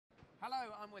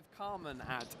Hello, I'm with Carmen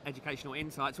at Educational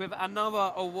Insights with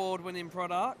another award-winning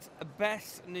product, a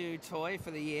best new toy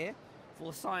for the year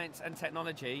for science and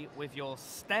technology with your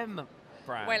S.T.E.M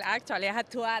brand. Well, actually, I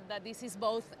had to add that this is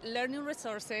both learning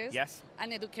resources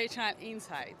and educational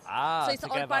insights. Ah, so it's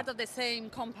together. all part of the same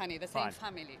company, the same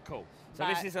family. Cool. So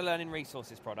this is a learning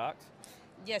resources product.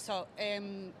 Yeah, so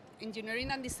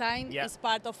engineering and design Yeah. is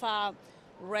part of a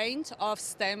range of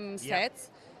STEM Yeah.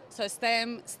 sets. So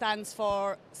STEM stands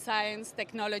for science,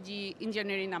 technology,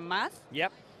 engineering, and math.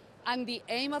 Yep. And the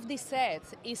aim of this set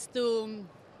is to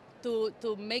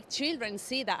make children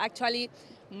see that actually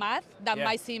math that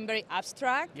might seem very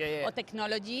abstract or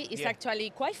technology is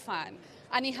actually quite fun,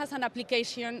 and it has an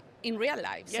application in real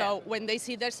life. So when they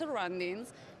see their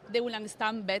surroundings, they will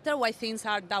understand better why things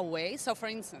are that way. So for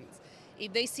instance,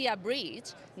 if they see a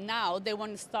bridge, now they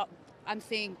won't stop and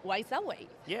think, why is that way?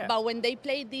 Yeah. But when they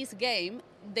play this game,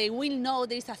 they will know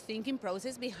there's a thinking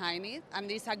process behind it, and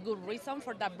there's a good reason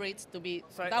for that bridge to be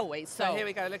that way. So here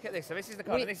we go, look at this. So this is the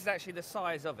card, and this is actually the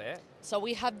size of it. So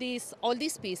we have all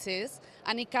these pieces,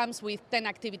 and it comes with 10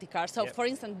 activity cards. So for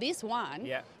instance, this one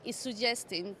is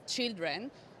suggesting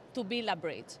children to build a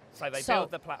bridge. So they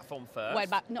build the platform first.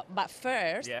 Well, but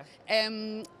first,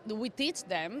 we teach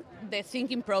them the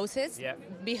thinking process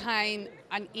behind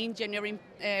an engineering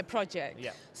project.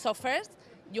 So first,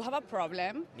 you have a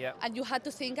problem, and you have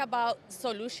to think about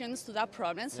solutions to that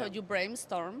problem. So you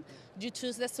brainstorm, you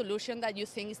choose the solution that you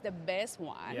think is the best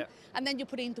one, and then you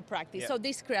put it into practice. So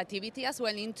there's creativity as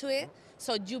well into it.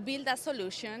 So you build a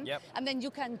solution, and then you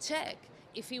can check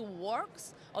if it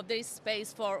works or there is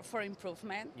space for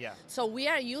improvement. So we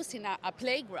are using a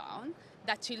playground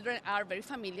that children are very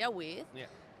familiar with.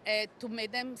 To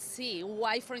make them see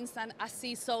why, for instance, a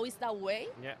seesaw is that way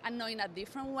and not in a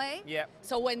different way.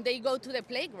 So when they go to the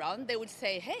playground, they will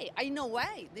say, hey, I know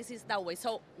why this is that way.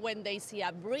 So when they see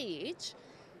a bridge,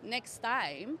 next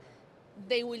time,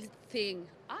 they will think,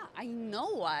 I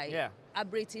know why a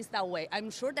bridge is that way. I'm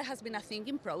sure there has been a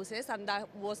thinking process, and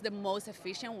that was the most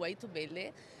efficient way to build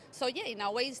it. So yeah, in a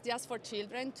way, it's just for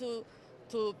children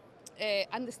to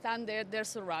understand their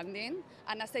surrounding,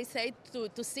 and as I say,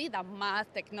 to see that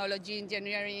math, technology,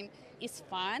 engineering is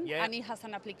fun, and it has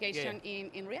an application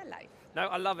in real life. No,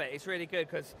 I love it. It's really good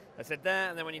because I said there,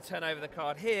 and then when you turn over the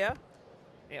card here,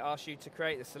 it asks you to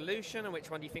create the solution and which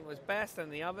one do you think was best,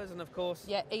 and the others, and of course...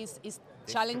 Yeah, it's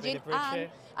challenging,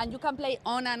 and you can play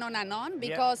on and on and on,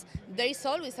 because there is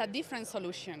always a different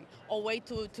solution or way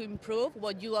to improve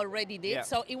what you already did.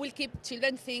 So it will keep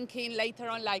children thinking later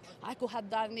on, like, I could have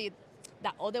done it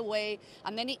that other way.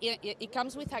 And then it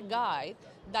comes with a guide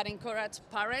that encourages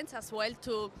parents as well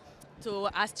to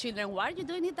ask children, why are you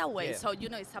doing it that way? So, you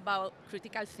know, it's about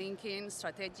critical thinking,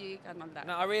 strategic, and all that.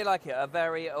 No, I really like it. A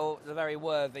very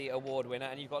worthy award winner,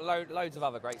 and you've got loads of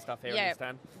other great stuff here on the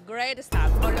stand. Great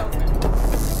stuff all over.